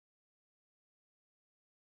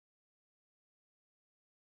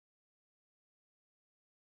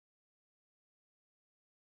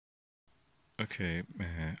Okay,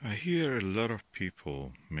 I hear a lot of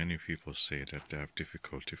people, many people say that they have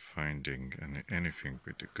difficulty finding anything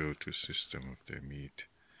with the GoTo system of their Meade.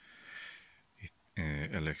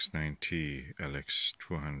 LX90,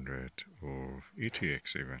 LX200 or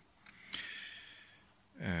ETX even.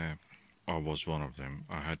 I was one of them.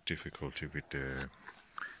 I had difficulty with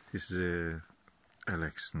this is a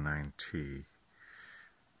LX90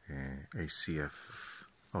 ACF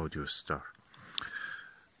Audiostar.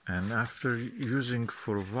 And after using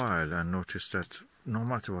for a while, I noticed that no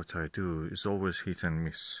matter what I do, it's always hit and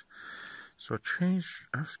miss. So I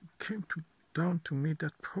came down to me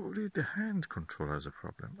that probably the hand control has a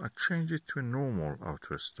problem. I changed it to a normal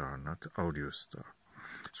Autostar, not Audiostar,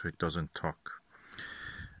 so it doesn't talk.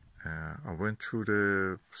 I went through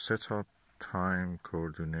the setup, time,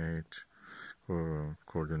 coordinates,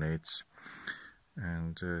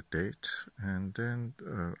 and date, and then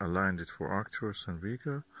aligned it for Arcturus and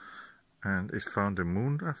Vega, and it found the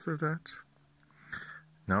moon after that.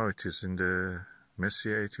 Now it is in the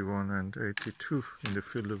Messier 81 and 82 in the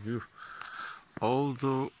field of view.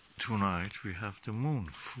 Although tonight we have the moon,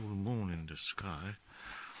 full moon in the sky,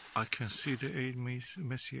 I can see the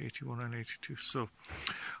Messier 81 and 82. So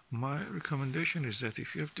my recommendation is that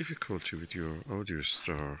if you have difficulty with your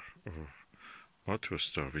Audiostar or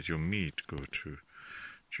Autostar with your Meade GoTo,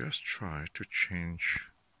 just try to change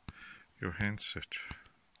your handset.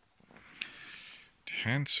 The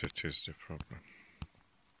handset is the problem,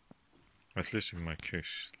 at least in my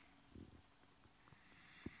case.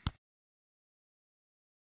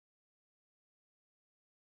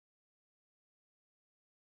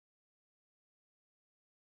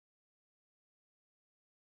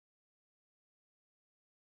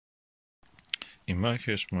 In my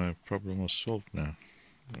case, my problem was solved now,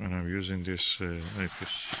 and I'm using this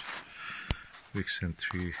eyepiece Vixen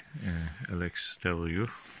 3 LXW,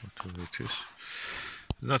 whatever it is.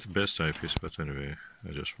 Not the best eyepiece, but anyway,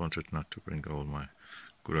 I just wanted not to bring all my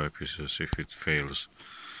good eyepieces if it fails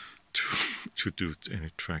to do any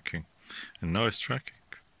tracking. And now it's tracking.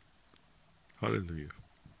 Hallelujah.